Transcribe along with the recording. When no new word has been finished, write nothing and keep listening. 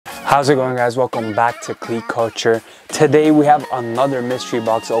How's it going, guys? Welcome back to Cleat Culture. Today we have another mystery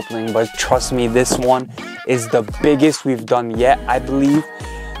box opening, but trust me, this one is the biggest we've done yet, I believe.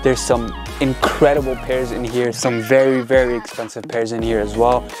 There's some incredible pairs in here, some very expensive pairs in here as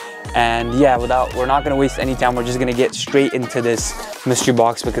well. And yeah, we're not gonna waste any time. We're just gonna get straight into this mystery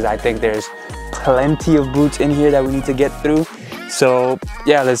box because I think there's plenty of boots in here that we need to get through. So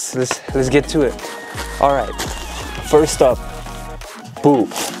yeah, let's get to it. All right, first up, boot.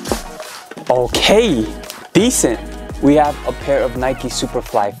 Okay, decent. We have a pair of Nike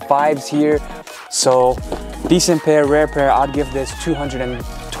Superfly 5s here. So decent pair, rare pair. I'd give this $220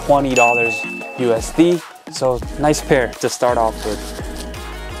 USD. So nice pair to start off with.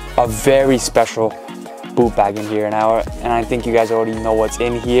 A very special boot bag in here, and I think you guys already know what's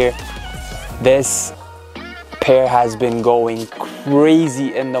in here. This pair has been going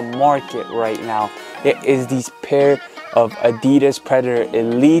crazy in the market right now. It is these pair of Adidas Predator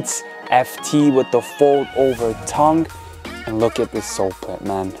Elites FT with the fold over tongue, and look at this sole print,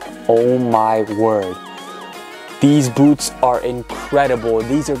 man. Oh my word, these boots are incredible.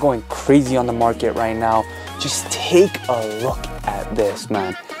 These are going crazy on the market right now. Just take a look at this,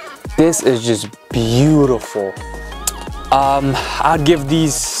 man. This is just beautiful. I'd give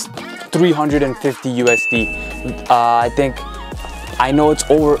these 350 USD. I know it's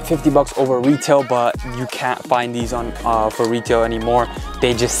over 50 bucks over retail, but you can't find these on for retail anymore.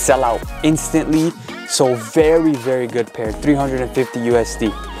 They just sell out instantly. So very good pair, 350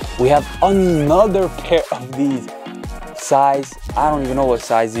 USD. We have another pair of these size, I don't even know what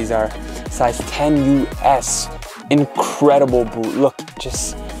size these are, size 10 US. Incredible boot. Look,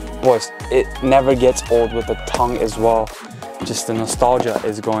 just, boys, it never gets old with the tongue as well. Just the nostalgia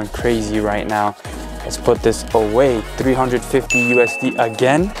is going crazy right now. Let's put this away. 350 USD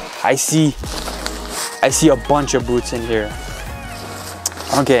again. I see a bunch of boots in here.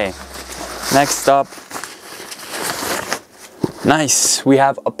 Okay, next up, nice. We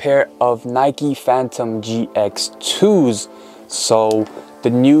have a pair of Nike Phantom GX2s. So the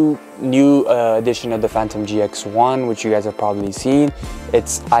new edition of the Phantom GX1, which you guys have probably seen.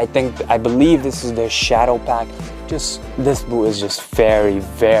 I believe this is the shadow pack. Just this boot is just very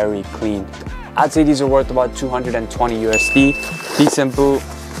clean. I'd say these are worth about 220 USD. Decent boot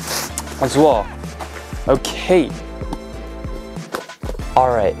as well. Okay. All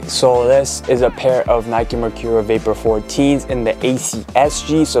right, so this is a pair of Nike Mercurial Vapor 14s in the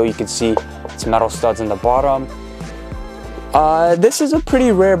ACSG. So you can see it's metal studs in the bottom. This is a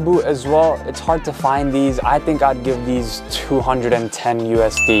pretty rare boot as well. It's hard to find these. I think I'd give these 210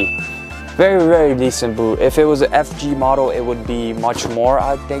 USD. Very decent boot. If it was an FG model, it would be much more,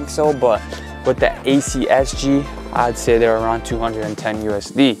 I think so. But with the ACSG, I'd say they're around 210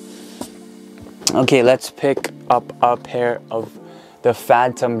 USD. Okay, let's pick up a pair of the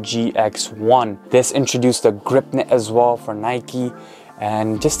Phantom GX1. This introduced a grip knit as well for Nike,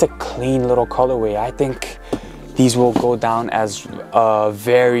 and just a clean little colorway. I think these will go down as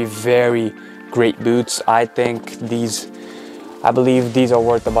very great boots. I believe these are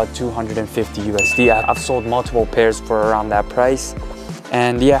worth about 250 USD. I've sold multiple pairs for around that price.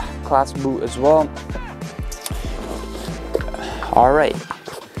 And yeah, class boot as well. All right,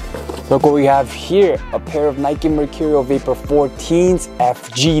 look what we have here. A pair of Nike Mercurial Vapor 14s,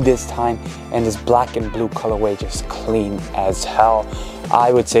 FG this time, and this black and blue colorway, just clean as hell.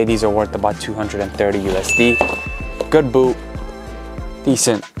 I would say these are worth about 230 USD. Good boot,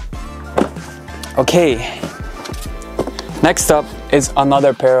 decent. Okay, next up is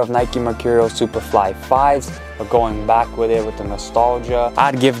another pair of Nike Mercurial Superfly 5s. We're going back with it with the nostalgia.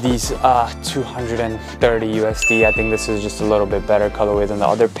 I'd give these 230 USD. I think this is just a little bit better colorway than the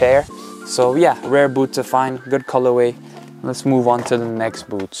other pair. So yeah, rare boot to find, good colorway. Let's move on to the next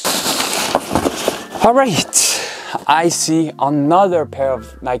boots. All right, I see another pair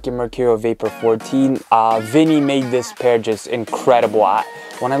of Nike Mercurial Vapor 14. Vinny made this pair just incredible.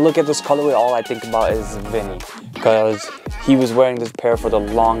 When I look at this colorway, all I think about is Vinny, because he was wearing this pair for the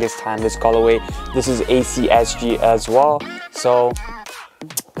longest time, this colorway. This is ACSG as well. So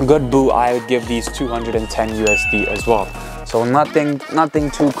good boot. I would give these 210 USD as well. So nothing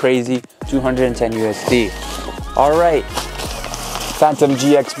too crazy, 210 USD. All right, Phantom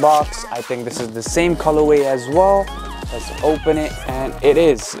GX box. I think this is the same colorway as well. Let's open it, and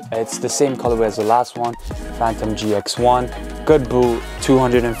it's the same colorway as the last one, Phantom GX1. Good boot,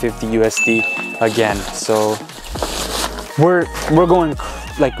 250 USD again. So we're going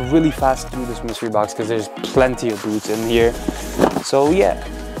like really fast through this mystery box because there's plenty of boots in here. So yeah.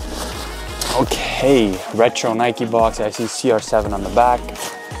 Okay, retro Nike box. I see CR7 on the back.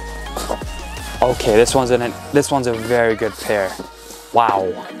 Okay, this one's a very good pair.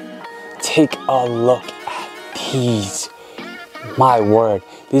 Wow. take a look at these. My word.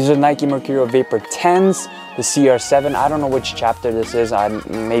 These are Nike Mercurial Vapor 10s, the CR7. I don't know which chapter this is.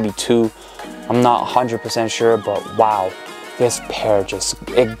 Maybe 2. I'm not 100% sure, but wow. This pair just,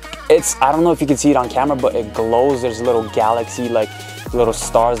 it's, I don't know if you can see it on camera, but it glows. There's a little galaxy, like little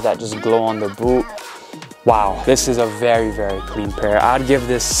stars that just glow on the boot. Wow, this is a very, very clean pair. I'd give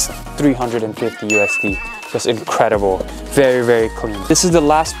this 350 USD. Just incredible. Very, very clean. This is the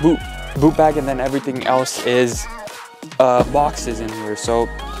last boot bag, and then everything else is boxes in here. So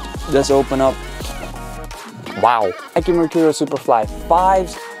let's open up. Wow. Nike Mercurial Superfly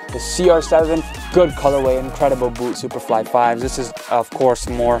 5s, the CR7, good colorway, incredible boot, Superfly 5s. This is of course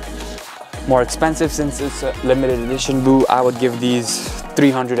more expensive since it's a limited edition boot. I would give these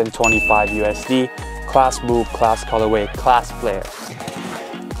 325 USD. Class boot, class colorway, class player.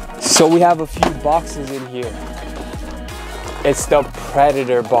 So we have a few boxes in here. It's the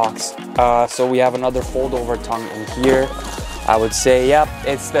Predator box. So we have another fold over tongue in here. I would say, yep,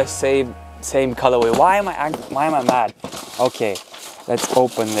 it's the same colorway. Why am I mad? Okay, let's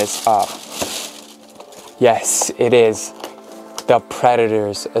open this up. Yes, it is the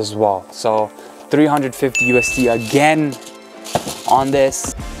Predators as well. So 350 USD again on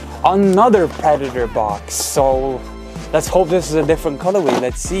this. Another Predator box. So let's hope this is a different colorway.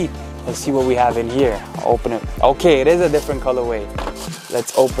 Let's see what we have in here. I'll open it. Okay, it is a different colorway.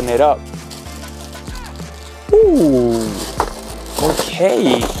 Let's open it up. Ooh,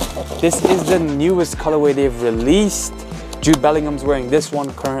 okay. This is the newest colorway they've released. Jude Bellingham's wearing this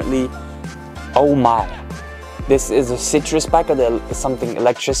one currently. Oh my. This is a citrus pack or something,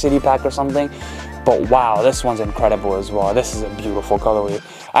 electricity pack or something. But wow, this one's incredible as well. This is a beautiful colorway.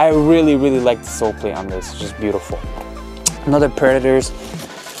 I really, really like the sole plate on this. It's just beautiful. Another Predators.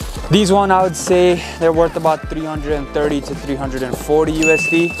 These one, I would say they're worth about 330 to 340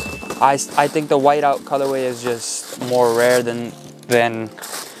 USD. I think the whiteout colorway is just more rare than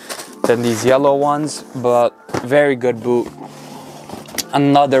these yellow ones, but very good boot.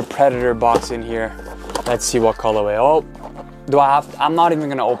 Another Predator box in here. Let's see what colorway. Oh, do I have to? I'm not even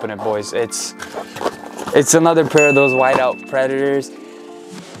gonna open it, boys. It's another pair of those whiteout Predators.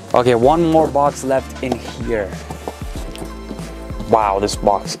 Okay, one more box left in here. Wow, this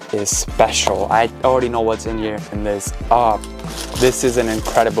box is special. I already know what's in here in this. This is an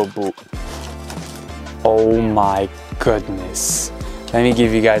incredible boot. Oh my goodness. Let me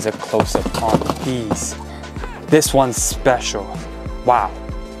give you guys a close-up on these. This one's special. Wow.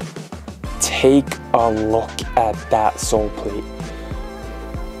 Take a look at that sole plate.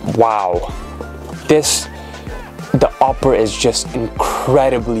 Wow. The upper is just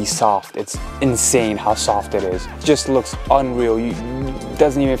incredibly soft. It's insane how soft it is. It just looks unreal. It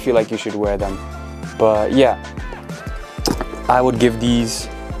doesn't even feel like you should wear them. But yeah, I would give these,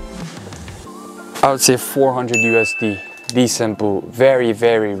 I would say 400 USD. Decent boot. Very,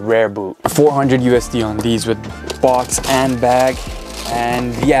 very rare boot. 400 USD on these with box and bag.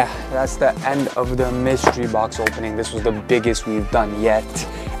 And yeah, that's the end of the mystery box opening. This was the biggest we've done yet.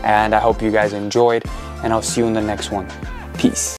 And I hope you guys enjoyed. And I'll see you in the next one. Peace.